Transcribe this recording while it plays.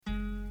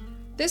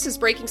This is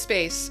Breaking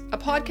Space, a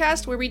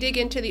podcast where we dig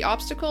into the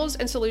obstacles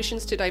and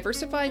solutions to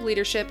diversifying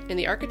leadership in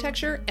the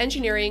architecture,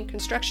 engineering,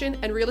 construction,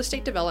 and real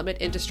estate development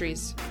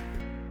industries.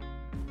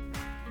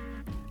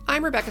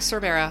 I'm Rebecca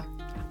Cervera.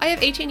 I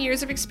have 18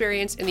 years of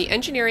experience in the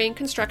engineering,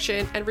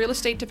 construction, and real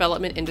estate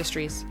development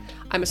industries.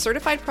 I'm a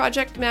certified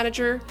project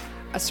manager,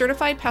 a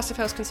certified passive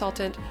house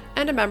consultant,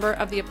 and a member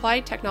of the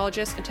Applied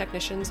Technologists and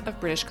Technicians of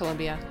British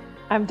Columbia.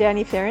 I'm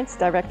Dani Ference,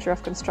 Director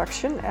of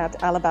Construction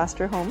at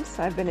Alabaster Homes.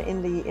 I've been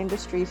in the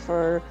industry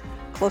for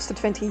close to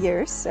 20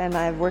 years, and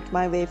I've worked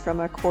my way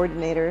from a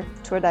coordinator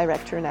to a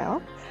director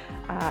now.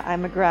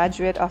 I'm a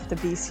graduate of the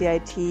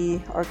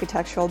BCIT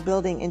Architectural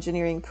Building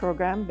Engineering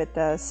program with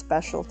the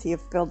specialty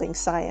of building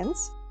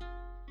science.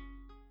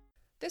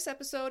 This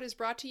episode is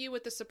brought to you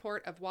with the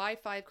support of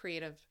Y5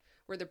 Creative,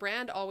 where the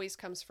brand always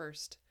comes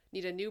first.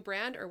 Need a new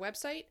brand or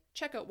website?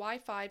 Check out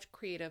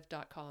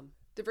y5creative.com.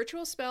 The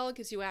Virtual Spell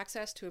gives you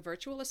access to a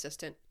virtual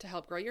assistant to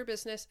help grow your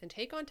business and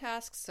take on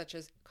tasks such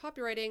as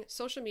copywriting,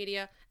 social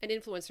media, and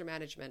influencer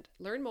management.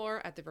 Learn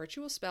more at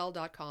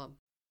thevirtualspell.com.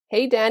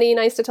 Hey, Dani,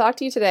 nice to talk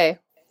to you today.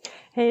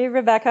 Hey,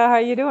 Rebecca, how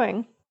are you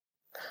doing?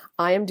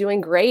 I am doing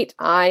great.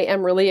 I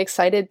am really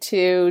excited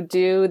to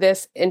do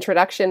this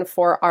introduction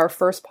for our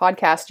first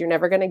podcast. You're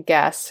never going to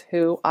guess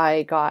who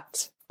I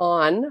got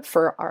on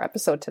for our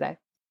episode today.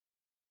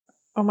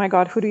 Oh my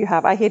God, who do you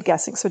have? I hate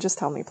guessing, so just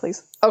tell me,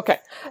 please. Okay.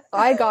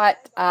 I got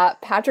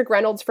Patrick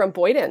Reynolds from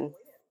Boyden.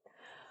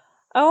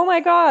 Oh my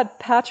God,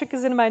 Patrick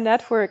is in my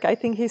network. I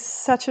think he's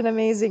such an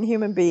amazing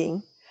human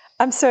being.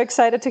 I'm so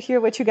excited to hear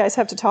what you guys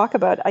have to talk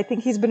about. I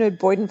think he's been with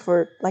Boyden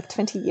for like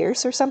 20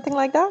 years or something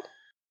like that.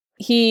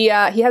 He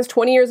has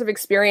 20 years of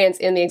experience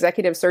in the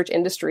executive search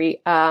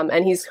industry,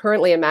 and he's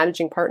currently a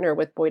managing partner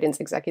with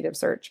Boyden's Executive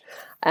Search.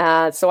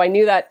 So I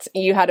knew that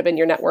you had him in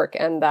your network,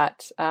 and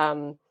that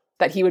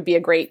he would be a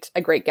great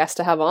guest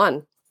to have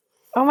on.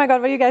 Oh my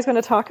God, what are you guys going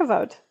to talk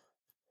about?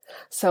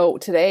 So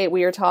today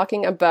we are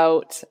talking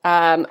about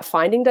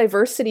finding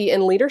diversity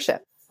in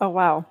leadership. Oh,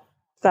 wow.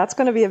 That's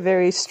going to be a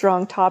very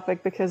strong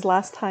topic because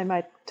last time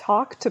I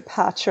talked to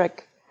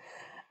Patrick,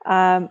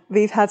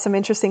 we've had some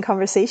interesting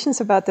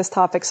conversations about this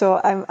topic. So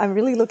I'm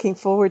really looking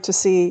forward to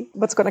see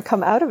what's going to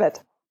come out of it.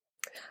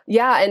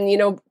 Yeah.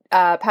 And,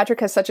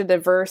 Patrick has such a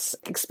diverse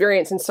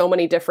experience in so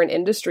many different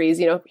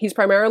industries. He's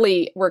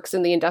primarily works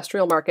in the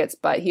industrial markets,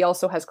 but he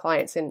also has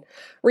clients in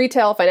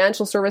retail,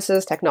 financial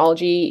services,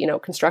 technology,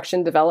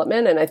 construction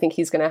development. And I think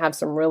he's going to have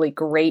some really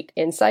great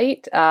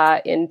insight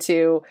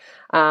into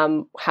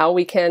how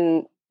we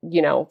can,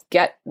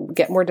 get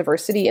more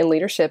diversity in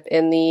leadership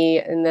in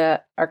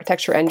the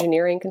architecture,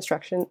 engineering,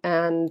 construction,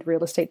 and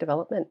real estate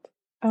development.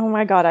 Oh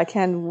my God, I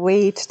can't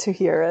wait to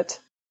hear it.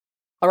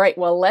 All right,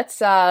 well, let's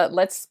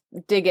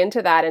dig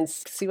into that and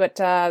see what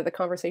the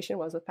conversation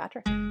was with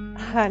Patrick.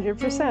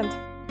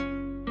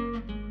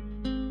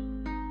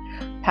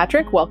 100%.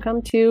 Patrick,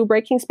 welcome to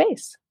Breaking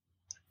Space.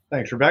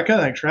 Thanks, Rebecca.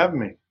 Thanks for having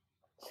me.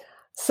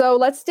 So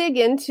let's dig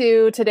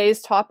into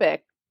today's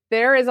topic.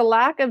 There is a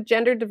lack of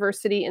gender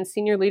diversity in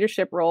senior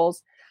leadership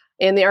roles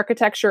in the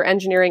architecture,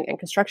 engineering, and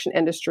construction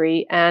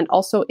industry, and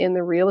also in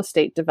the real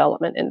estate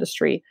development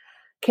industry.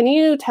 Can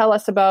you tell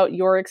us about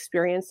your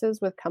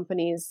experiences with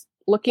companies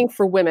looking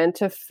for women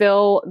to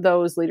fill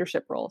those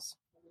leadership roles?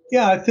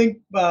 Yeah, I think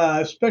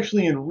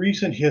especially in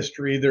recent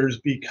history, there's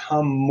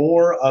become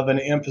more of an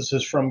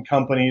emphasis from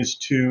companies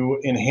to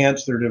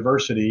enhance their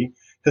diversity.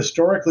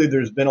 Historically,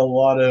 there's been a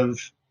lot of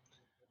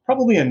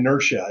probably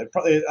inertia.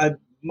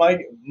 My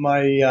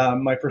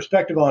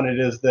perspective on it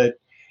is that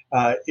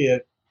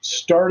it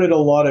started a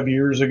lot of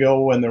years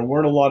ago when there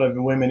weren't a lot of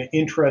women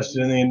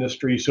interested in the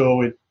industry,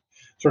 so it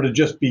sort of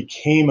just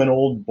became an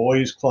old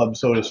boys club,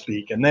 so to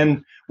speak. And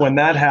then when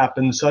that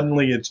happened,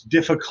 suddenly it's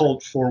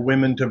difficult for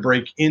women to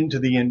break into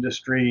the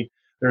industry.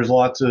 There's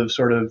lots of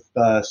sort of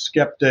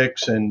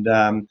skeptics and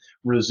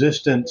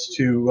resistance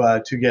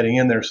to getting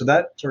in there. So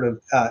that sort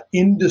of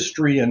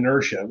industry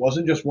inertia, it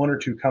wasn't just one or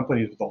two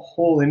companies, but the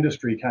whole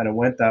industry kind of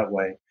went that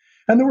way.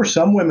 And there were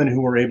some women who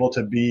were able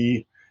to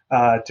be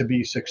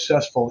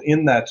successful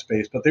in that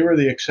space, but they were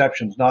the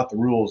exceptions, not the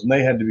rules. And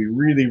they had to be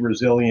really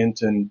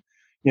resilient and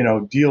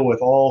deal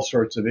with all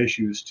sorts of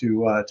issues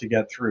to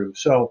get through.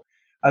 So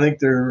I think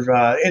there's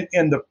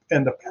and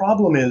the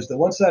problem is that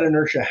once that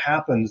inertia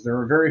happens, there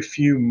are very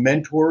few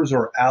mentors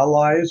or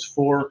allies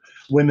for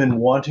women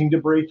wanting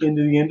to break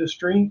into the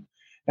industry,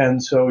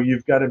 and so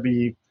you've got to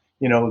be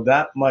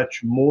that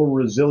much more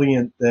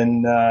resilient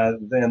than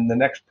the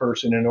next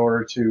person in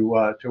order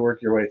to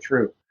work your way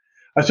through.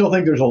 I still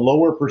think there's a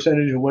lower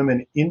percentage of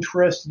women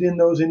interested in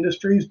those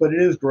industries, but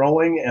it is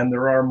growing, and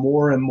there are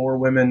more and more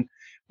women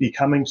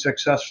becoming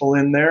successful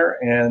in there,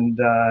 and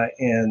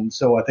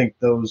so I think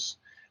the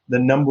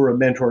number of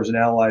mentors and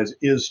allies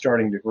is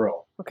starting to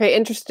grow. Okay,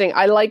 interesting.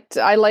 I liked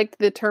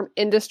the term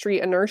industry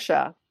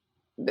inertia.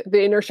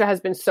 The inertia has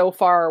been so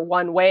far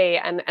one way,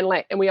 and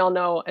we all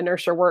know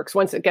inertia works.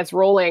 Once it gets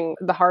rolling,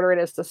 the harder it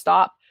is to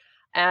stop.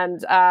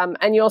 And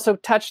you also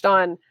touched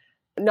on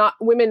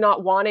women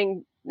not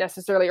wanting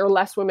necessarily, or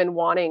less women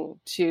wanting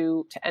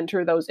to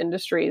enter those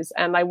industries.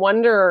 And I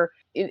wonder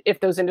if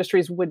those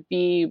industries would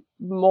be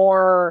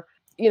more,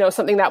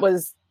 something that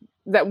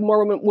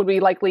more women would be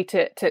likely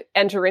to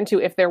enter into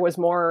if there was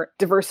more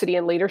diversity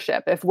in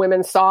leadership. If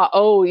women saw,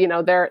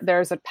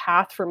 there's a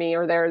path for me,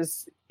 or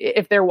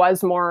if there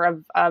was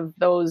more of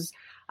those,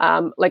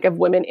 of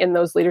women in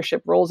those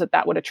leadership roles,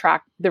 that would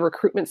attract the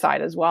recruitment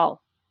side as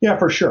well. Yeah,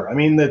 for sure. I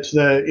mean, it's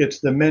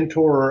the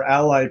mentor or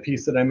ally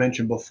piece that I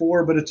mentioned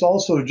before, but it's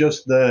also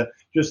just the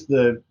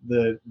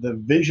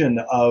vision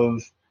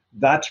of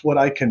that's what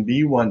I can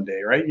be one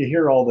day, right? You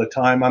hear all the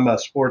time. I'm a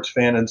sports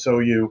fan, and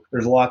so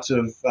there's lots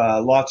of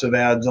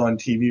ads on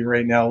TV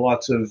right now,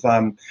 lots of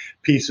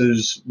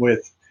pieces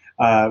with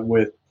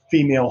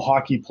female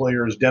hockey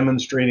players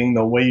demonstrating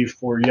the way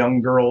for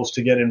young girls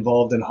to get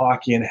involved in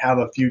hockey and have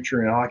a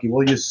future in hockey.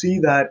 Well, you see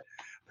that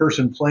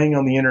person playing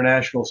on the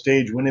international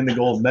stage, winning the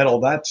gold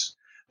medal. That's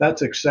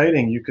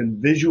exciting. You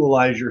can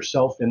visualize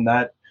yourself in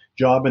that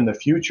job in the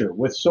future.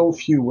 With so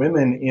few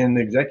women in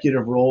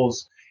executive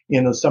roles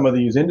in some of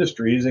these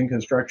industries, in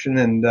construction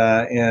and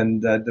real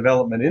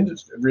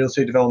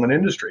estate development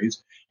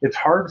industries, it's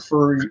hard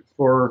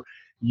for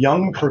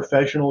young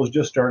professionals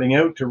just starting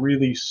out to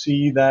really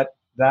see that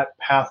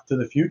path to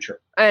the future.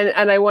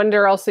 And I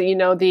wonder also,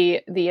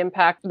 the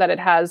impact that it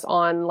has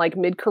on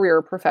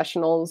mid-career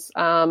professionals.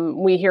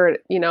 We hear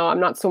it, I'm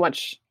not so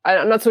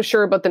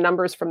sure about the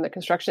numbers from the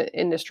construction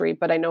industry,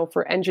 but I know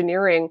for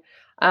engineering,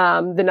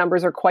 the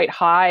numbers are quite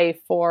high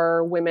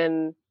for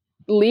women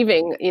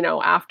leaving,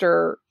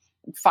 after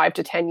 5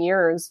 to 10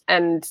 years.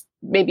 And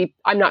maybe,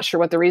 I'm not sure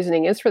what the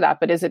reasoning is for that,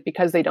 but is it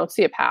because they don't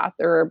see a path,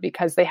 or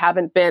because they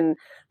haven't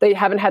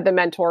had the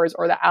mentors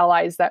or the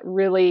allies that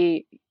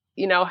really,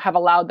 have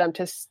allowed them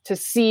to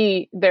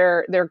see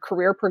their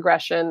career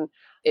progression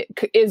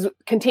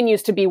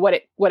continues to be what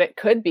it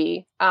could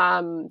be.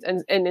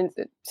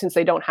 Since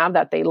they don't have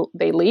that,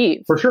 they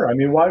leave. For sure. I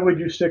mean, why would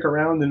you stick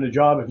around in a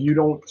job if you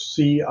don't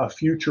see a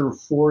future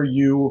for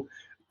you,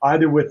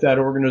 either with that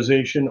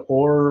organization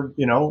or,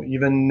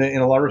 even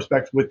in a lot of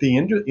respects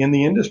in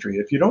the industry?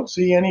 If you don't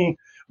see any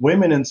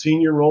women in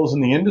senior roles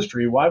in the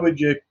industry, why would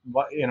you,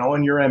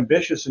 and you're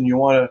ambitious and you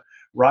want to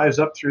rise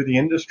up through the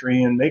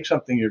industry and make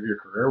something of your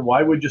career,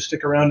 why would you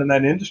stick around in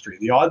that industry?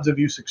 The odds of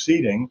you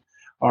succeeding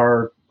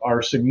are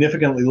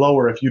significantly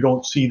lower if you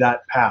don't see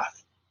that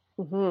path.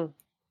 Mm-hmm.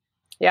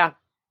 Yeah.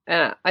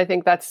 I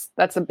think that's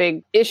a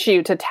big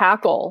issue to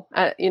tackle,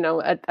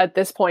 at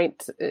this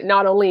point,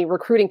 not only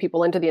recruiting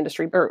people into the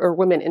industry or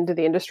women into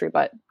the industry,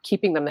 but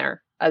keeping them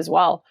there as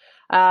well.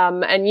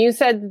 And you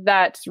said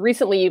that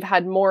recently you've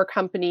had more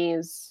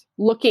companies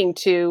looking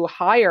to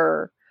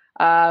hire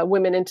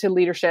women into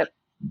leadership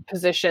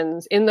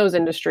positions in those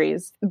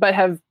industries, but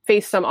have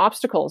faced some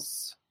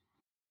obstacles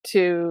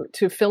to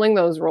filling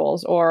those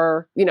roles,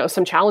 or,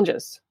 some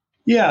challenges.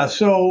 Yeah.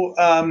 So,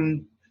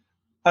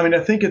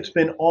 I think it's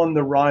been on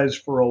the rise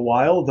for a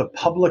while. The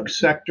public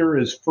sector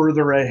is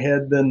further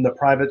ahead than the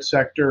private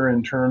sector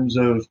in terms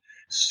of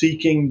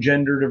seeking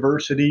gender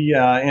diversity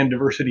and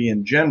diversity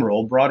in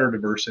general, broader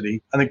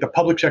diversity. I think the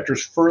public sector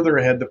is further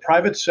ahead. The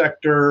private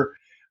sector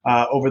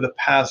over the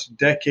past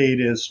decade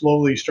is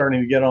slowly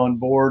starting to get on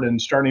board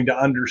and starting to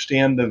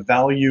understand the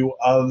value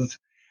of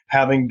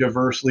having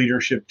diverse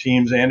leadership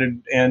teams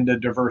and a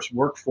diverse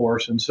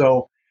workforce. And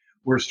so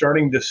we're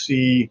starting to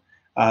see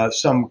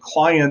some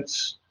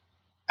clients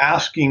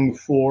asking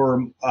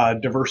for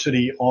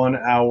diversity on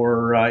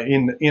our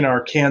in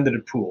our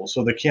candidate pool.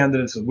 So the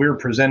candidates that we're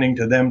presenting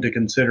to them to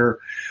consider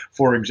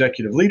for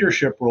executive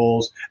leadership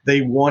roles,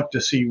 they want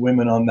to see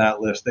women on that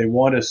list. They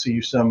want to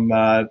see some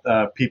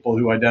people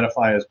who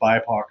identify as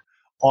BIPOC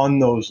on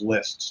those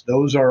lists.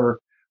 Those are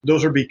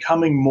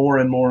becoming more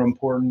and more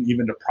important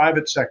even to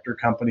private sector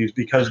companies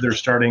because they're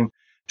starting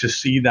to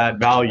see that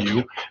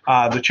value.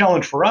 The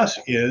challenge for us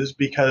is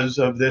because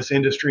of this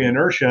industry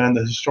inertia and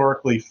the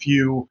historically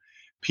few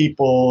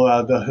people,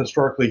 the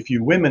historically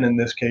few women in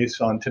this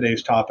case on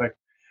today's topic,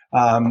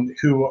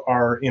 who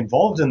are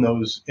involved in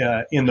those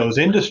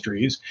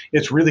industries,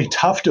 it's really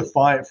tough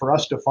for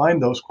us to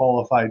find those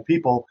qualified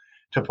people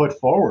to put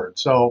forward.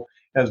 So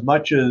as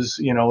much as,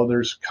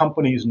 there's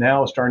companies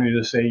now starting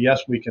to say,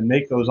 yes, we can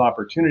make those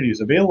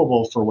opportunities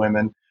available for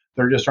women,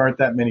 there just aren't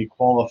that many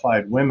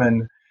qualified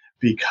women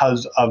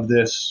because of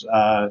this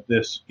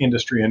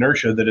industry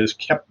inertia that has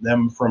kept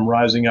them from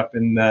rising up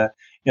in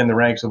the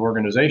ranks of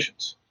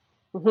organizations.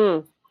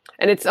 Mm-hmm.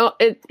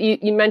 And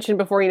you mentioned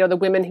before, the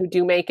women who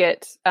do make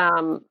it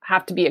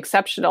have to be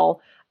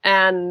exceptional.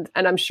 And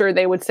I'm sure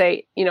they would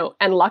say,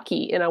 and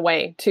lucky in a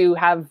way to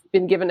have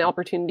been given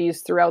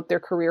opportunities throughout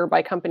their career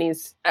by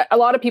companies. A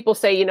lot of people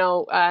say,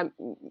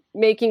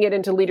 making it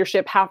into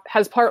leadership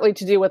has partly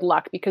to do with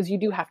luck, because you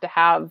do have to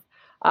have,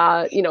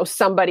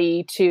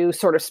 somebody to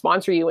sort of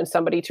sponsor you and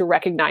somebody to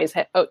recognize,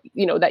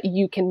 that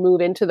you can move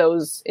into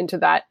those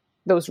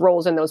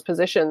roles and those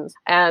positions.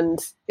 And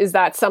is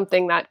that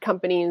something that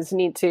companies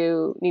need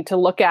to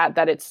look at,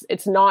 that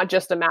it's not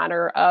just a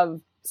matter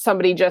of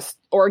somebody just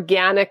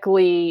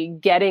organically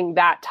getting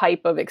that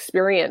type of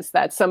experience,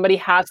 that somebody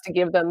has to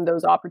give them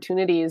those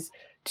opportunities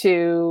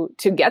to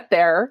get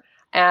there,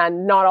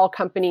 And not all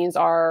companies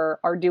are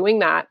doing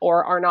that,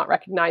 or are not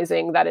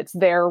recognizing that it's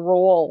their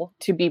role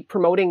to be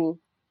promoting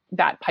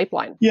that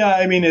pipeline. Yeah,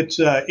 I mean, it's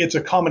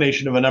a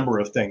combination of a number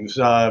of things.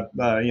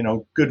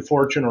 Good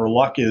fortune or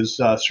luck is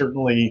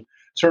certainly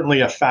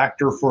a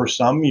factor for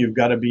some. You've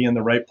got to be in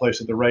the right place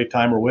at the right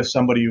time, or with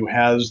somebody who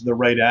has the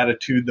right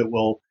attitude that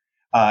will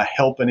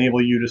help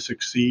enable you to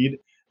succeed.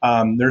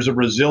 There's a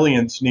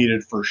resilience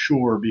needed for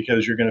sure,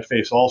 because you're going to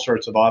face all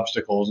sorts of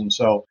obstacles. And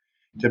so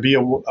to be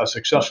a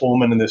successful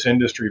woman in this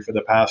industry for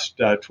the past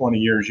 20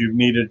 years, you've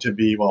needed to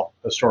be, well,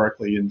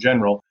 historically in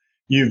general,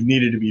 you've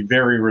needed to be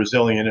very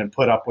resilient and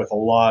put up with a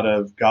lot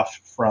of guff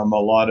from a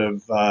lot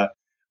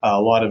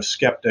of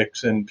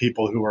skeptics and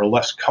people who are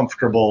less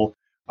comfortable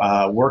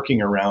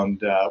working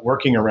around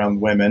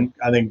women.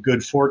 I think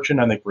good fortune,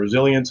 I think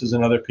resilience is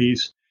another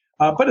piece.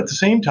 But at the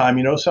same time,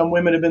 some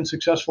women have been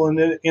successful in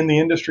the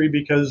industry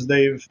because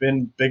they've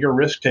been bigger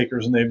risk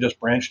takers, and they've just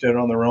branched out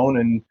on their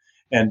own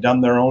and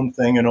done their own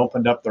thing and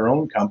opened up their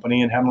own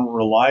company, and haven't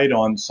relied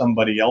on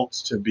somebody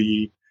else to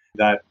be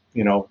that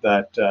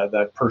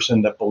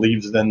person that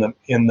believes in them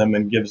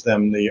and gives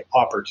them the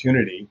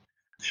opportunity.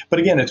 But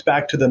again, it's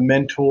back to the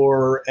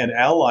mentor and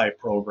ally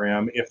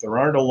program. If there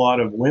aren't a lot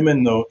of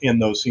women though in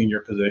those senior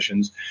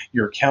positions,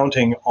 you're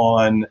counting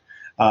on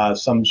a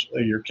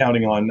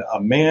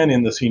man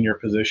in the senior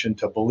position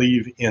to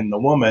believe in the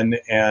woman,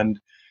 and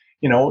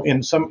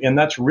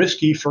that's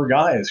risky for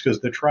guys, because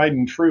the tried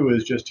and true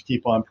is just to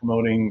keep on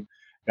promoting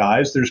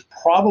guys. There's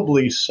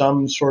probably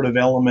some sort of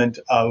element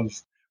of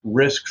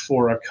risk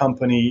for a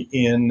company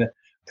in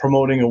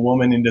promoting a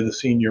woman into the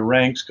senior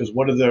ranks, because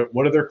what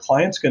are their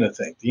clients going to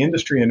think? The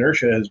industry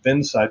inertia has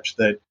been such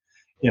that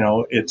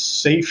it's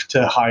safe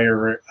to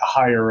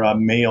hire a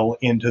male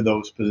into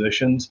those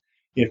positions.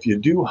 If you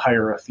do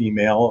hire a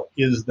female,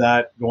 is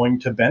that going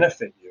to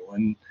benefit you?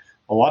 And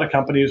a lot of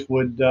companies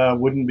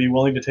wouldn't be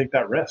willing to take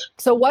that risk.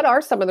 So what are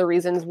some of the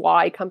reasons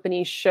why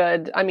companies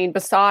should,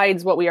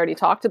 besides what we already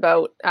talked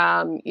about,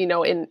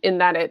 in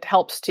that it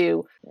helps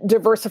to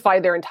diversify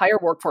their entire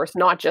workforce,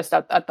 not just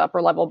at the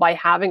upper level by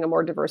having a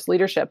more diverse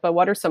leadership, but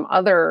what are some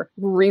other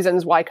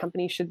reasons why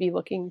companies should be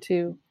looking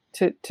to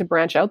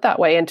branch out that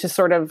way and to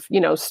sort of,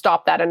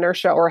 stop that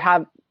inertia or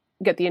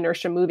get the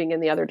inertia moving in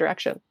the other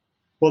direction?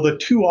 Well, the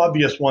two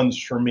obvious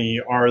ones for me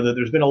are that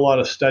there's been a lot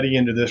of study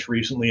into this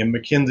recently, and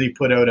McKinsey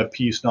put out a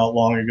piece not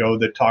long ago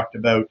that talked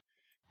about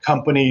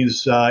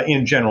companies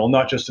in general,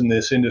 not just in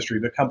this industry,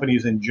 but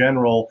companies in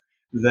general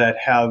that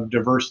have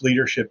diverse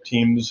leadership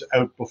teams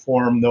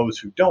outperform those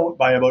who don't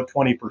by about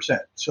 20%.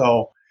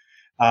 So,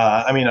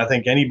 I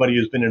think anybody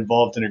who's been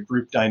involved in a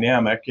group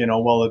dynamic,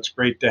 while it's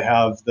great to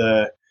have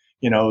the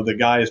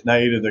guy's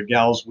night or the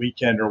gal's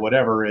weekend or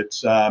whatever,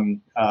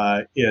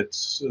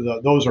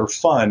 those are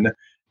fun.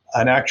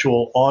 An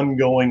actual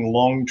ongoing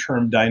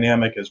long-term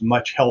dynamic is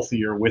much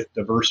healthier with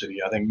diversity.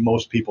 I think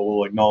most people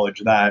will acknowledge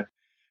that.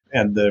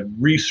 And the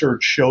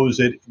research shows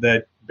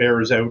that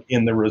bears out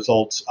in the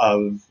results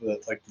of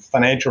the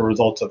financial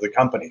results of the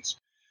companies.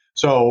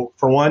 So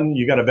for one,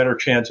 you got a better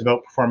chance of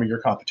outperforming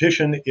your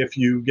competition if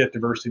you get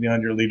diversity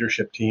on your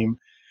leadership team.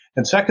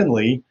 And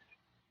secondly,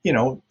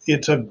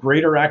 it's a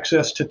greater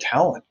access to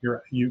talent.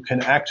 You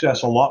can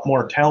access a lot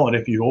more talent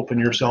if you open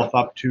yourself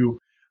up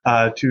to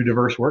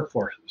diverse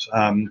workforces.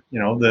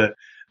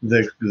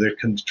 The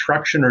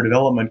construction or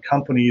development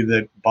company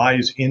that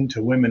buys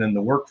into women in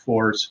the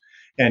workforce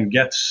and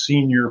gets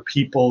senior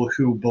people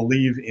who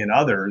believe in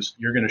others,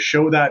 you're going to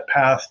show that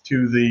path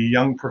to the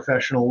young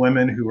professional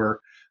women who are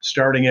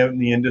starting out in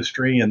the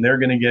industry, and they're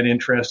going to get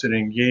interested and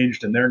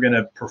engaged, and they're going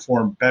to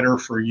perform better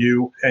for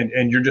you,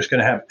 and you're just going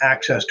to have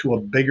access to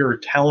a bigger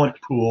talent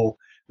pool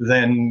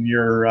than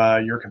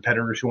your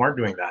competitors who aren't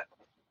doing that.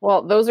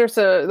 Well, those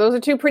are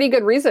two pretty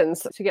good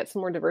reasons to get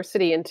some more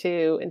diversity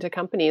into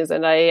companies.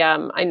 And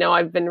I know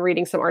I've been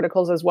reading some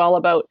articles as well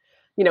about,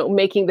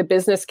 making the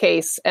business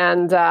case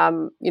and,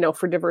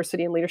 for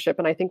diversity and leadership.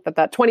 And I think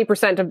that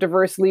 20% of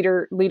diverse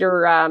leader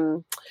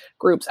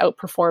groups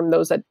outperform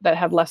those that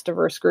have less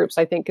diverse groups,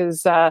 I think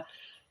that's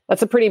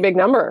a pretty big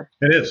number.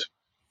 It is.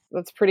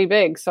 That's pretty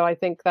big. So I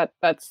think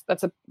that's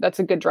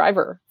a good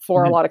driver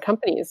for a lot of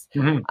companies.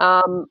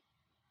 Mm-hmm.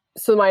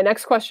 So my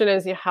next question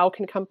is, how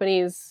can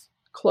companies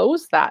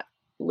close that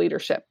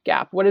leadership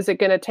gap? What is it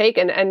going to take?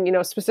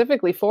 And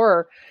specifically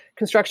for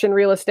construction,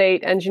 real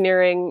estate,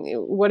 engineering,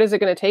 what is it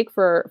going to take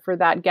for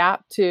that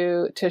gap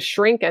to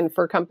shrink, and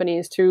for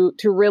companies to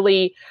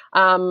really,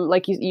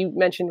 like you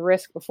mentioned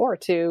risk before,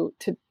 to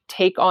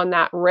take on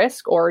that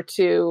risk, or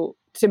to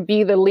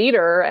be the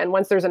leader? And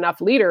once there's enough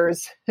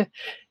leaders,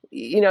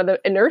 the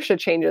inertia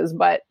changes,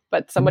 but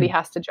somebody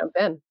has to jump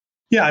in.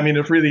 Yeah,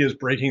 it really is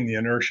breaking the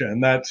inertia,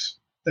 and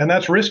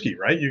that's risky,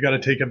 right? You got to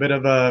take a bit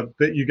of a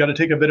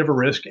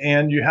risk,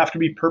 and you have to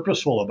be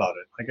purposeful about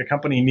it. Like, a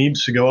company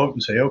needs to go out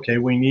and say, okay,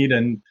 we need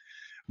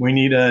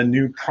a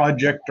new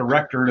project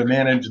director to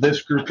manage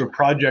this group of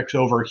projects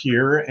over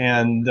here,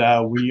 and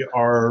we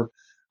are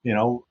I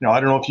don't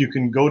know if you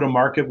can go to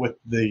market with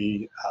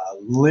the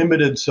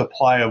limited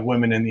supply of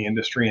women in the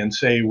industry and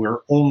say we're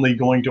only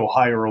going to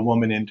hire a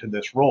woman into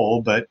this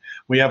role, but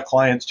we have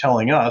clients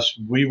telling us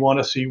we want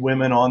to see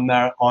women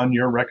on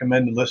your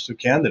recommended list of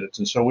candidates,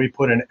 and so we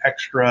put an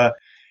extra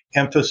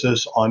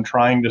emphasis on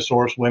trying to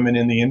source women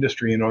in the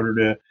industry in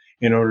order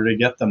to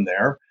get them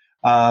there.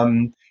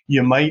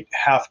 You might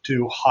have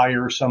to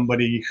hire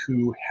somebody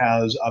who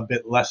has a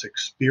bit less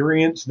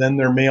experience than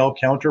their male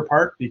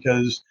counterpart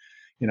because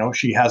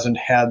she hasn't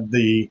had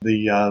the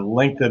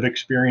length of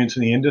experience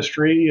in the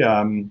industry.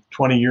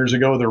 20 years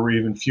ago, there were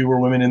even fewer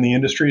women in the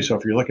industry. So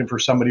if you're looking for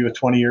somebody with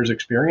 20 years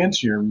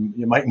experience, you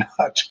might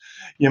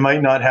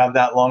not have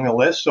that long a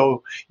list.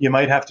 So you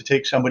might have to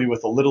take somebody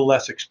with a little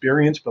less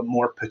experience, but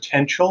more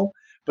potential.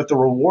 But the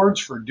rewards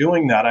for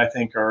doing that, I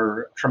think,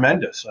 are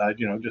tremendous.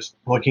 Just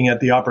looking at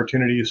the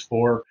opportunities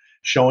for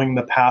showing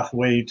the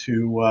pathway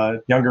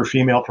to younger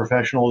female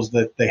professionals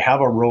that they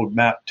have a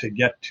roadmap to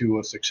get to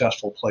a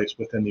successful place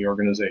within the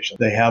organization.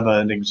 They have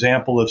an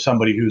example of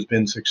somebody who's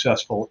been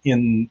successful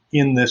in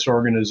this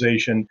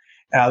organization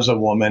as a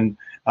woman.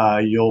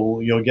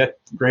 You'll get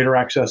greater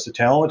access to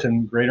talent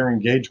and greater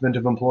engagement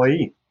of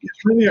employee.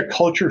 It's really a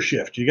culture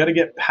shift. You got to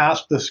get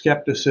past the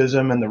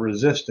skepticism and the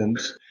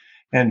resistance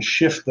and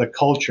shift the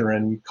culture.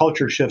 And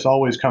culture shifts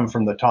always come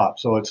from the top.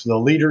 So it's the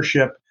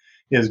leadership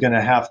is going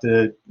to have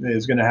to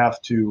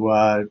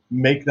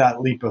make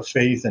that leap of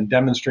faith and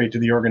demonstrate to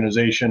the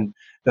organization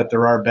that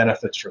there are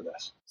benefits for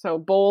this. So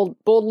bold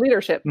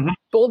leadership,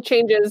 bold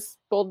changes,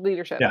 bold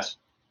leadership. Yes.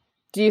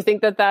 Do you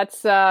think that that's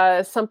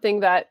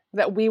something that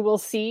we will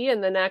see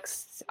in the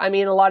next? I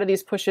mean, a lot of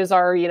these pushes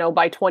are,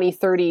 by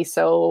 2030,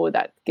 so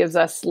that gives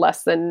us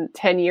less than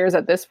 10 years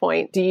at this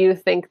point. Do you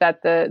think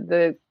that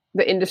the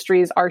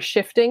industries are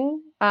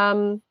shifting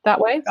that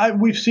way?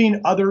 We've seen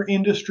other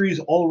industries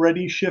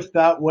already shift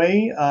that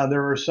way.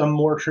 There are some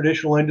more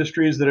traditional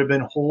industries that have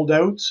been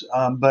holdouts,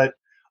 but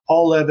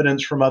all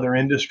evidence from other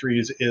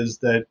industries is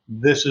that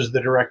this is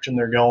the direction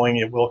they're going.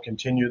 It will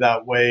continue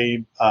that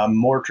way.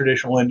 More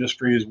traditional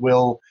industries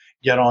will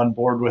get on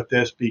board with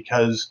this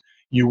because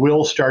you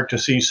will start to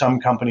see some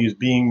companies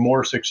being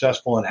more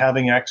successful and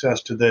having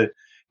access to the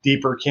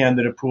deeper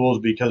candidate pools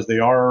because they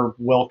are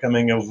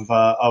welcoming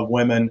of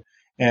women.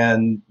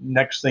 And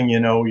next thing you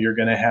know, you're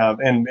going to have,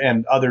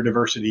 and other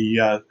diversity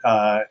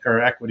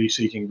or equity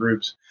seeking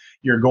groups,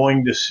 you're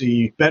going to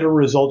see better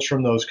results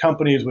from those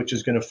companies, which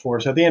is going to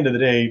force, at the end of the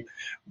day,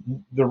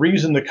 the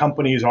reason the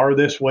companies are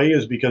this way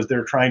is because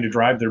they're trying to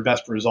drive their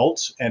best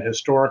results. And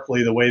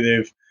historically, the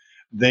way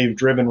they've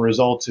driven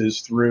results is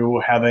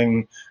through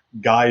having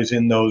guys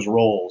in those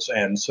roles.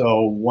 And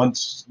so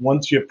once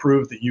you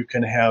prove that you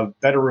can have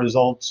better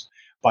results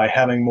by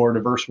having more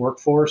diverse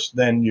workforce,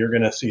 then you're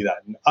going to see that.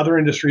 And other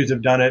industries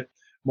have done it.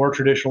 More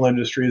traditional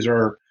industries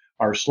are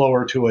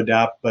slower to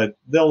adapt, but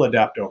they'll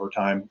adapt over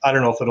time. I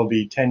don't know if it'll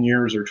be 10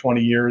 years or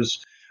 20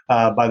 years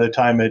by the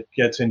time it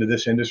gets into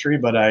this industry,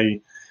 but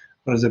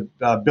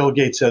Bill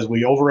Gates says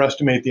we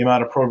overestimate the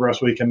amount of progress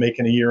we can make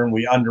in a year and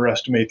we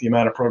underestimate the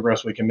amount of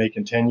progress we can make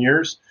in 10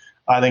 years.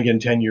 I think in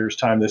 10 years'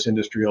 time, this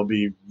industry will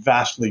be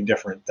vastly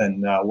different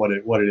than what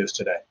it is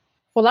today.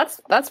 Well,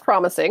 that's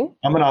promising.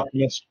 I'm an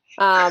optimist.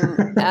 Yes.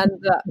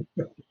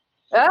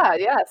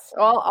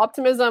 Well,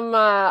 optimism.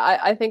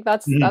 I think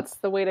that's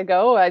the way to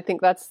go. I think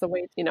that's the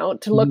way to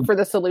look for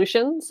the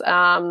solutions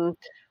and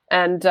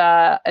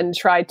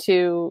try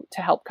to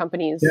help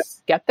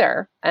companies get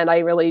there. And I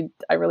really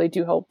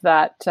do hope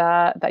that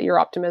your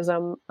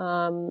optimism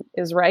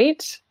is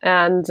right,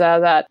 and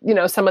that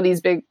some of these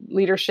big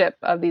leadership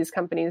of these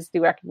companies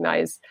do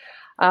recognize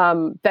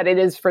that it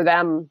is for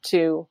them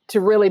to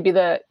really be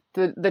the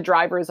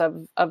drivers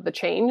of the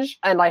change.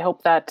 And I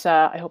hope that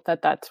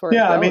that's where it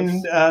goes. I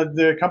mean,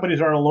 the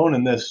companies aren't alone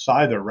in this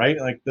either, right?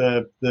 Like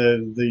the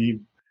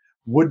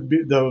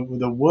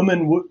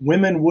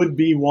women would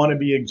be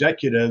wannabe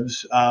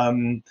executives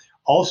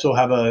also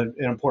have an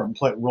important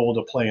role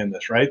to play in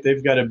this, right?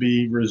 They've got to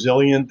be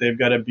resilient. They've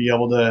got to be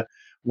able to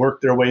work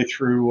their way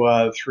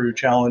through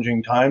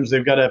challenging times.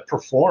 They've got to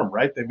perform,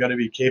 right? They've got to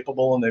be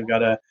capable, and they've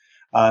got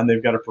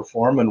to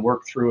perform and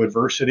work through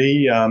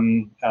adversity. I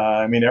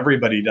mean,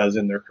 everybody does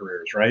in their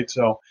careers, right?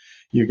 So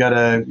you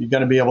gotta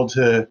be able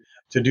to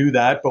do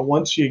that. But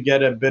once you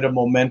get a bit of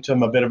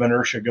momentum, a bit of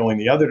inertia going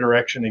the other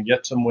direction, and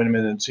get some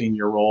women in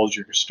senior roles,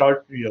 you can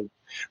start.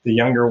 The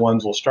younger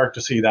ones will start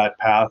to see that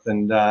path,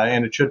 and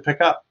it should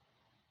pick up.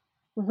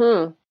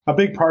 Mm-hmm. A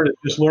big part is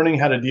just learning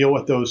how to deal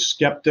with those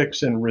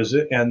skeptics and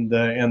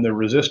the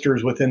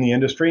resistors within the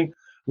industry.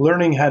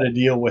 Learning how to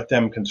deal with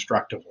them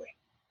constructively.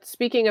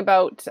 Speaking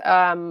about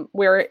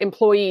where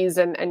employees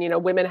and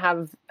women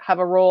have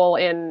a role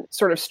in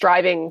sort of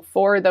striving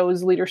for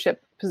those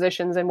leadership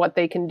positions and what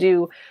they can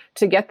do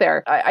to get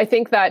there. I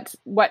think that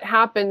what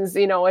happens,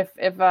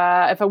 if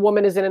a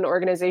woman is in an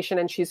organization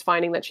and she's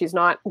finding that she's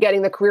not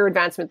getting the career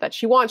advancement that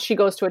she wants, she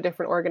goes to a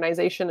different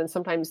organization, and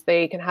sometimes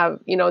they can have,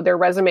 their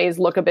resumes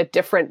look a bit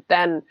different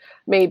than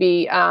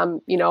maybe,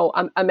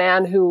 a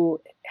man who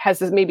has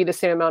maybe the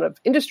same amount of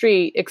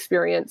industry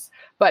experience,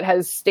 but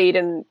has stayed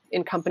in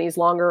companies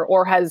longer,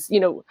 or has,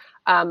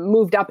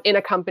 moved up in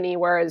a company,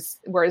 whereas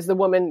the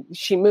woman,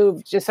 she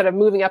moved, instead of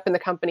moving up in the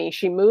company,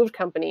 she moved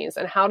companies.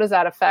 And how does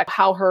that affect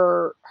how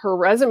her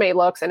resume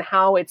looks and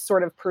how it's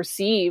sort of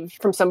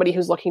perceived from somebody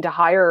who's looking to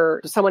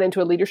hire someone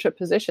into a leadership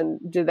position?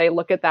 Do they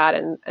look at that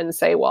and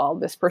say, well,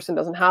 this person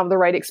doesn't have the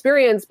right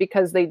experience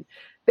because they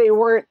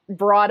weren't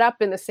brought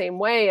up in the same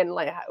way? And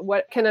like,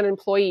 what can an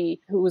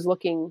employee who is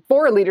looking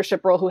for a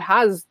leadership role, who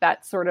has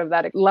that sort of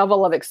that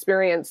level of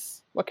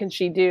experience, what can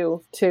she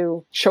do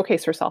to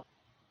showcase herself?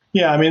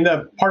 Yeah, I mean,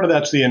 that part of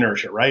that's the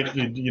inertia, right?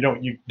 You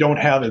don't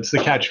have, it's the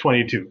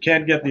catch-22.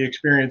 Can't get the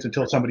experience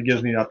until somebody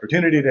gives me the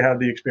opportunity to have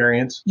the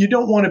experience. You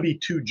don't want to be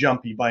too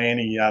jumpy by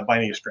any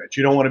stretch.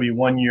 You don't want to be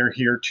 1 year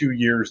here, 2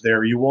 years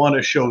there. You want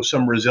to show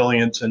some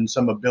resilience and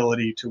some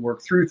ability to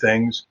work through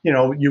things.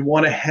 You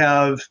want to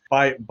have,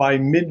 by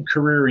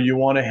mid-career, you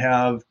want to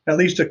have at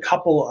least a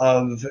couple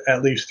of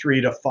at least 3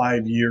 to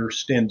 5 year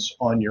stints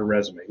on your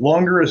resume.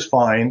 Longer is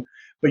fine,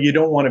 but you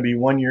don't want to be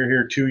 1 year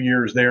here, 2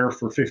 years there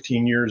for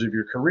 15 years of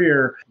your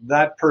career.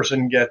 That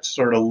person gets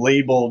sort of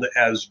labeled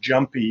as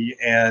jumpy,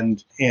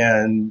 and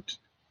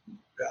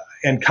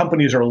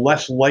companies are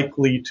less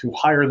likely to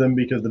hire them,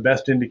 because the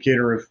best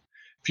indicator of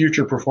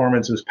future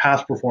performance is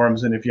past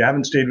performance. And if you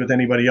haven't stayed with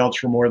anybody else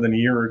for more than a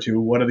year or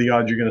two, what are the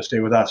odds you're going to stay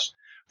with us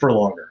for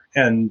longer?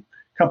 And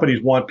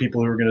companies want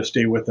people who are going to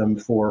stay with them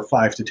for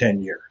 5 to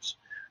 10 years,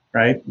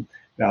 right?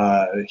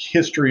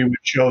 History would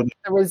show that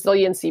the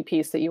resiliency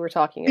piece that you were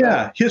talking about.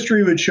 Yeah,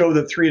 history would show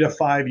that 3 to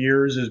 5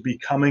 years is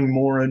becoming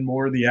more and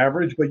more the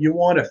average, but you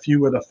want a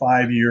few of the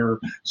 5-year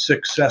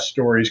success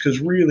stories, because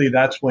really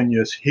that's when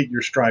you hit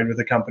your stride with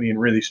a company and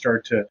really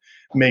start to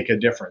make a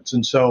difference.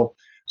 And so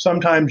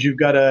sometimes you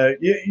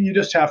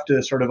just have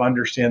to sort of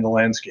understand the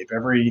landscape.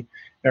 Every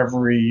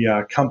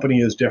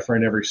company is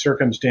different. Every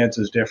circumstance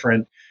is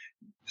different.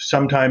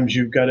 Sometimes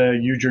you've got to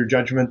use your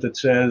judgment that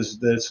says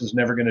this is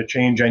never going to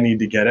change. I need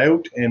to get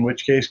out, in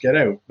which case get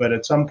out. But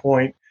at some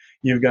point,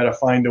 you've got to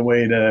find a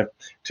way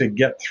to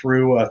get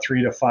through a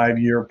 3 to 5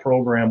 year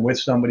program with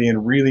somebody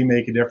and really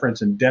make a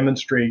difference and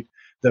demonstrate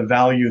the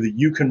value that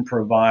you can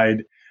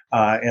provide,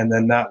 and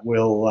then that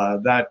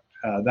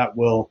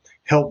will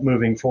help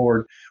moving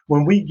forward.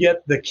 When we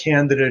get the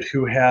candidate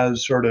who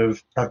has sort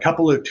of a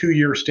couple of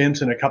 2-year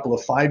stints and a couple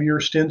of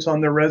 5-year stints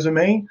on their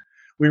resume,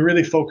 we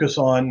really focus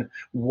on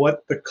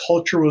what the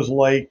culture was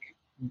like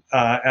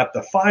at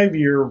the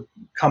 5-year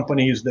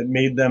companies that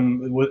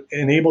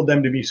enabled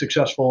them to be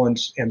successful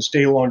and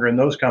stay longer in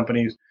those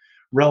companies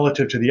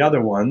relative to the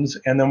other ones.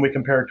 And then we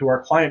compare it to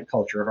our client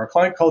culture. If our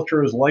client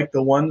culture is like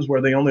the ones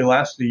where they only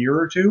lasted a year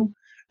or two,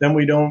 then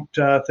we don't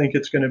think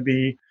it's going to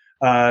be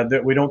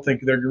we don't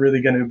think they're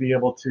really going to be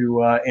able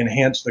to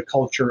enhance the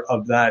culture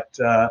of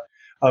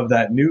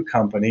that new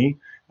company,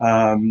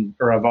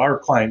 or of our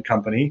client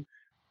company.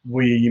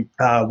 We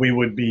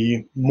would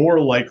be more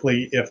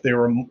likely if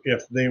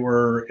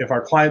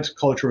our client's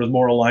culture was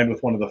more aligned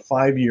with one of the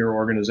 5-year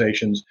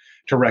organizations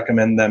to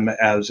recommend them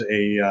as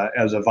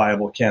a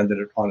viable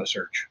candidate on a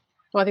search.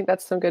 Well, I think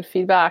that's some good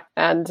feedback,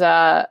 and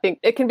I think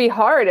it can be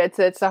hard.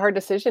 It's a hard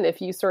decision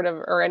if you sort of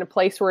are in a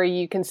place where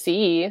you can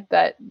see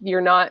that you're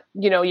not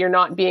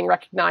being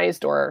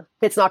recognized, or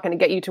it's not going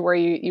to get you to where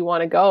you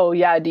want to go.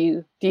 Yeah,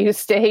 do you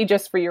stay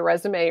just for your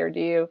resume, or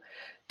do you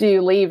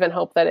leave and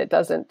hope that it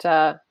doesn't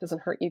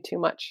hurt you too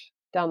much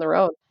down the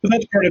road? So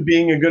that's part of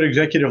being a good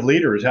executive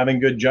leader, is having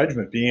good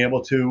judgment, being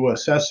able to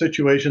assess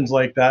situations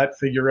like that,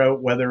 figure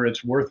out whether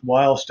it's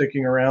worthwhile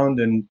sticking around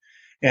and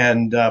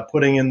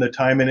putting in the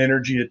time and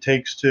energy it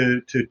takes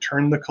to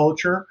turn the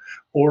culture,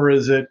 or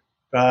is it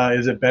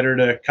better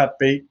to cut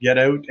bait, get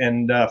out,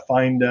 and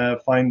find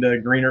a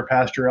greener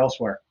pasture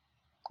elsewhere?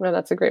 Well,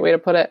 that's a great way to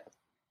put it.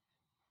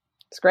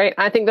 It's great.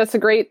 I think this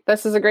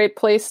is a great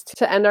place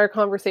to end our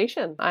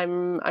conversation.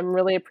 I'm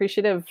really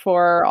appreciative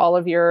for all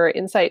of your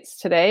insights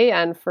today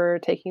and for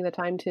taking the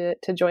time to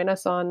join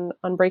us on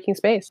Breaking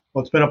Space.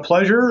 Well, it's been a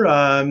pleasure.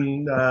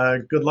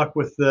 Good luck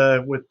with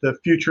the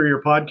future of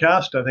your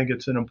podcast. I think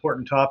it's an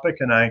important topic,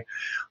 and I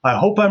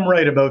hope I'm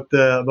right about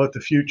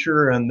the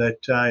future, and that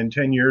in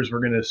 10 years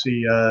we're going to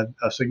see a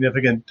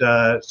significant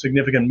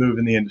move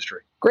in the industry.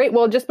 Great.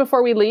 Well, just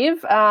before we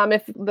leave,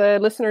 if the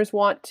listeners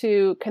want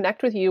to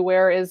connect with you,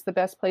 where is the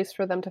best place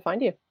for them to find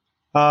you?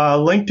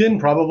 LinkedIn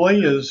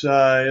probably is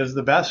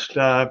the best.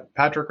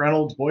 Patrick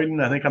Reynolds Boyden.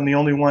 I think I'm the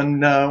only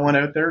one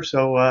out there.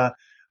 So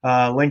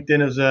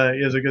LinkedIn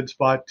is a good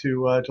spot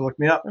to look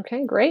me up.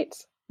 Okay,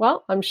 great.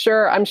 Well, I'm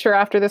sure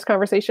after this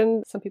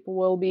conversation, some people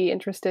will be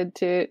interested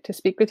to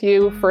speak with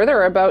you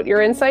further about your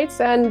insights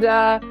and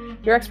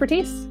your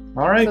expertise.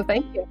 All right. So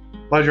thank you.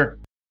 Pleasure.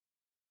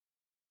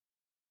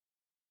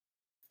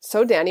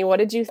 So, Danny, what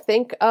did you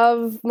think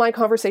of my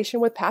conversation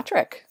with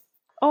Patrick?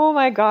 Oh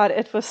my God,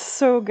 it was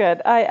so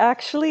good. I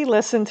actually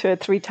listened to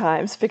it 3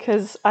 times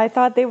because I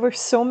thought there were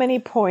so many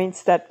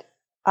points that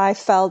I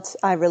felt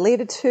I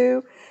related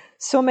to,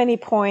 so many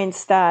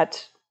points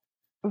that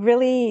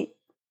really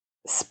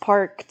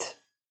sparked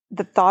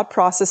the thought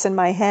process in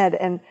my head.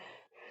 And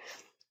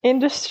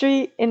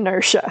Industry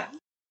inertia.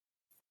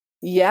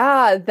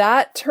 Yeah,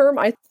 that term,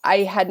 I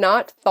had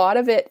not thought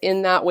of it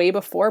in that way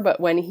before, but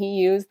when he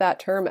used that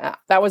term,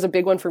 that was a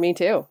big one for me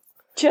too.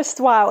 Just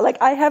wow. Like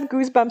I have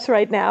goosebumps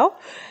right now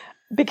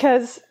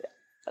because,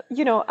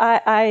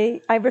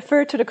 I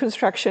refer to the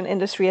construction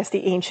industry as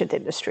the ancient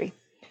industry.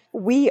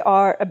 We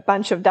are a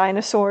bunch of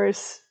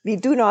dinosaurs. We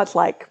do not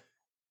like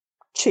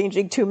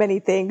changing too many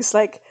things.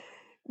 Like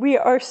we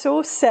are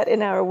so set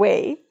in our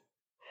way.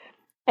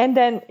 And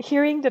then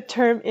hearing the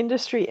term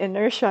industry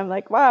inertia, I'm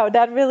like, wow,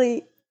 that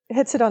really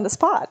hits it on the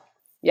spot.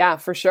 Yeah,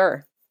 for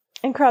sure.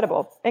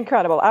 Incredible,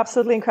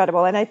 absolutely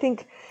incredible. And I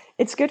think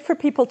it's good for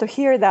people to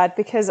hear that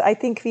because I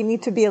think we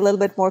need to be a little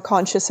bit more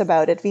conscious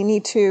about it. We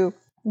need to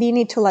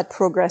let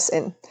progress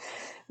in.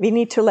 We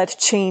need to let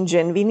change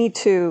in. We need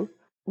to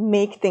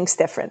make things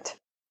different.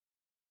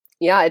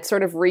 Yeah, it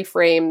sort of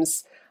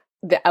reframes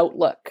the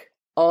outlook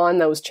on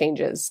those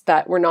changes,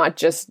 that we're not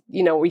just,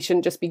 we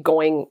shouldn't just be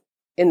going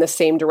in the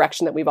same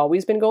direction that we've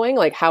always been going.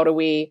 Like how do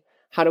we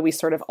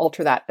sort of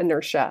alter that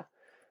inertia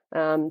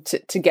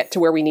to get to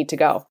where we need to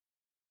go?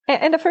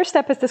 And the first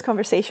step is this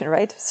conversation,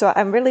 right? So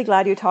I'm really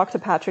glad you talked to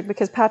Patrick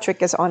because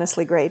Patrick is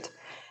honestly great.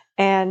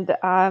 And,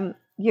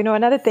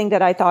 another thing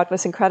that I thought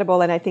was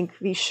incredible and I think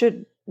we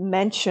should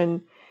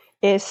mention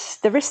is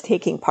the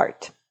risk-taking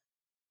part.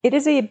 It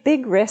is a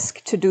big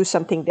risk to do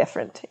something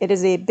different. It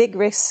is a big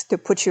risk to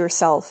put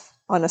yourself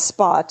on a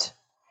spot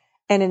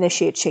and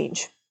initiate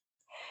change.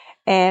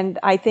 And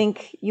I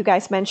think you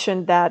guys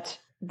mentioned that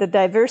the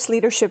diverse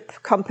leadership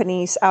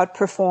companies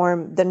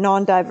outperform the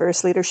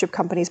non-diverse leadership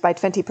companies by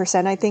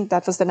 20%. I think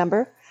that was the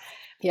number.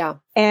 Yeah.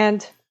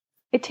 And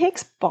it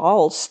takes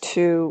balls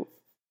to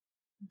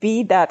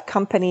be that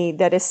company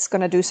that is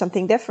going to do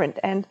something different.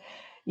 And,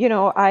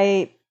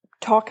 I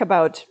talk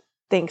about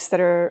things that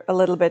are a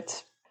little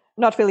bit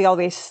not really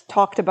always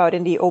talked about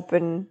in the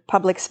open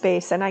public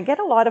space. And I get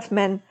a lot of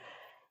men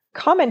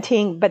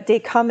commenting, but they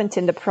comment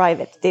in the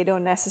private. They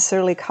don't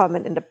necessarily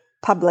comment in the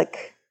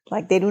public.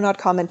 Like they do not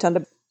comment on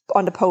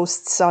the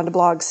posts, on the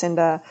blogs,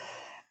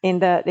 in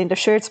the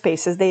shared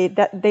spaces.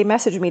 They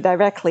message me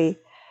directly,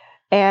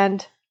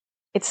 and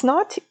it's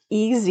not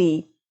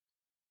easy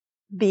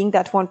being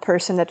that one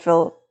person that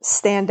will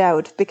stand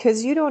out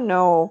because you don't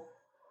know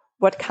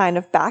what kind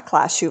of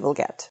backlash you will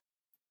get.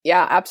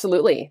 Yeah,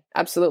 absolutely,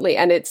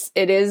 and it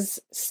is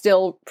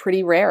still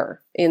pretty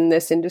rare in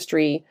this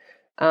industry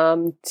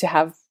to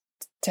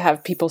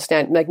have people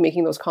stand, like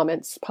making those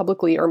comments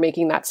publicly or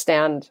making that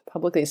stand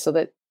publicly, so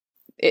that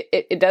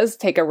it does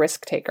take a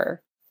risk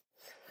taker.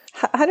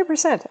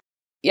 100%.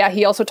 Yeah,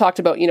 he also talked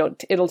about,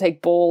 it'll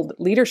take bold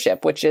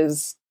leadership, which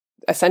is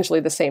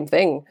essentially the same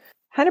thing.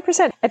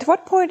 100%. At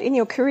what point in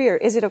your career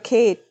is it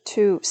okay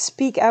to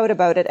speak out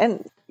about it?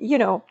 And,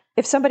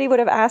 if somebody would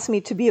have asked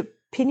me to be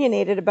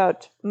opinionated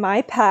about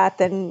my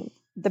path and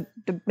the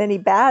many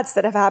bads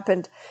that have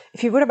happened,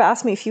 if you would have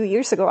asked me a few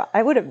years ago,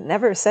 I would have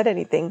never said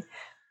anything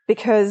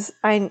because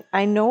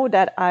I know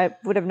that I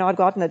would have not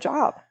gotten a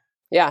job.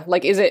 Yeah.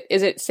 Like, is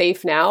it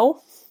safe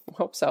now? I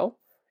hope so.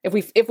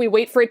 If we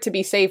wait for it to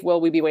be safe, will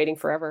we be waiting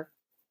forever?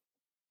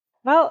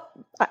 Well,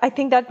 I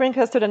think that brings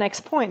us to the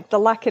next point, the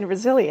luck and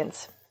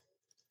resilience.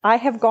 I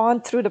have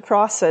gone through the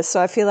process, so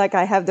I feel like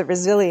I have the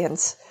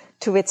resilience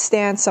to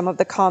withstand some of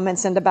the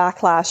comments and the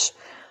backlash.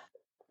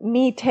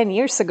 Me 10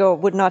 years ago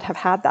would not have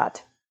had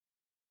that.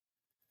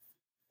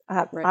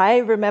 Right. I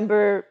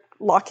remember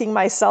locking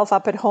myself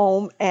up at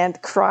home and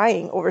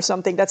crying over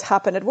something that's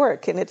happened at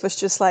work. And it was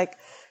just like,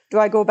 do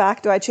I go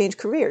back? Do I change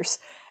careers?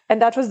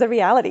 And that was the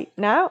reality.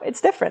 Now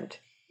it's different,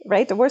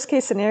 right? The worst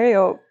case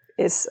scenario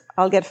is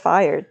I'll get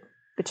fired,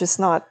 which is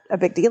not a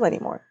big deal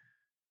anymore.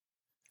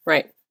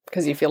 Right.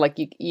 Because you feel like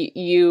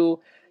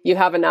you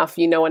have enough,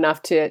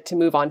 enough to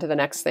move on to the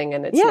next thing,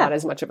 and it's not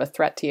as much of a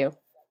threat to you.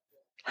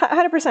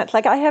 100%.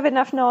 Like I have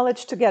enough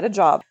knowledge to get a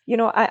job.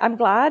 I'm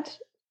glad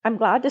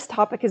this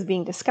topic is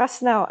being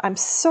discussed now. I'm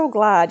so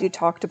glad you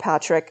talked to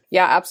Patrick.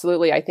 Yeah,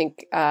 absolutely. I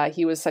think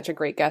he was such a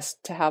great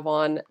guest to have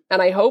on.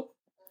 And I hope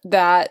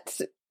that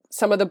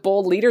some of the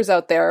bold leaders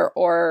out there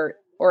or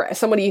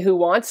somebody who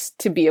wants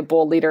to be a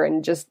bold leader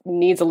and just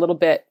needs a little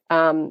bit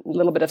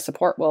of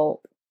support will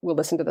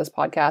listen to this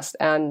podcast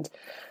and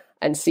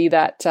see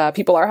that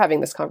people are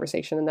having this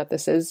conversation, and that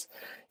this is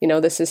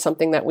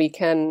something that we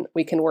can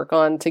work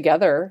on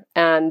together.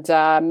 And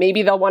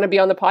maybe they'll want to be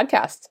on the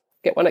podcast.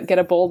 Get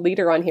a bold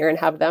leader on here and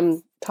have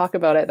them talk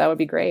about it. That would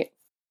be great.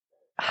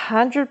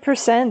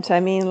 100%.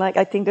 I mean,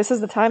 I think this is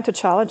the time to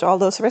challenge all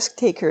those risk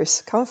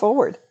takers. Come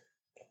forward.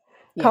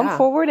 Yeah. Come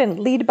forward and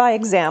lead by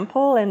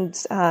example and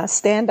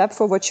stand up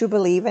for what you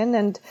believe in.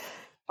 And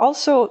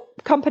also,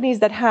 companies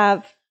that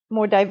have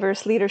more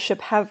diverse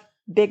leadership have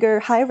bigger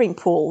hiring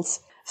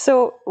pools.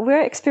 So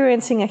we're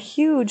experiencing a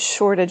huge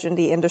shortage in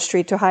the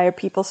industry to hire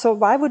people. So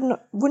why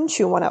wouldn't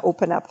you want to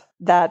open up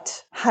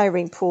that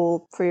hiring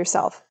pool for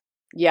yourself?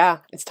 Yeah,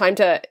 it's time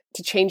to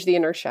change the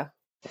inertia.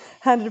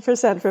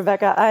 100%,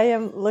 Rebecca. I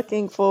am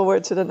looking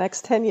forward to the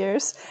next 10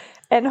 years.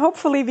 And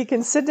hopefully we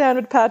can sit down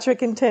with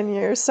Patrick in 10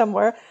 years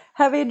somewhere,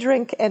 have a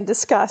drink and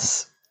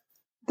discuss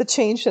the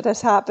change that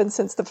has happened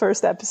since the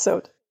first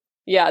episode.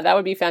 Yeah, that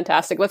would be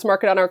fantastic. Let's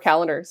mark it on our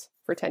calendars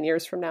for 10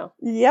 years from now.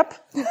 Yep,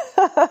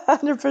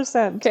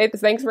 100%. Okay,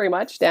 thanks very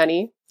much,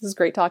 Dani. This is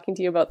great talking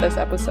to you about this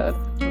episode.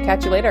 I'll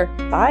catch you later.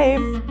 Bye.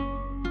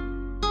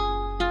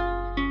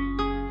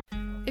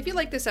 If you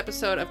like this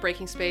episode of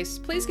Breaking Space,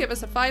 please give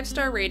us a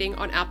 5-star rating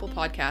on Apple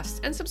Podcasts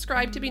and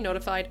subscribe to be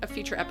notified of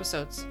future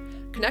episodes.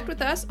 Connect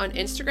with us on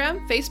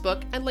Instagram,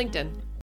 Facebook, and LinkedIn.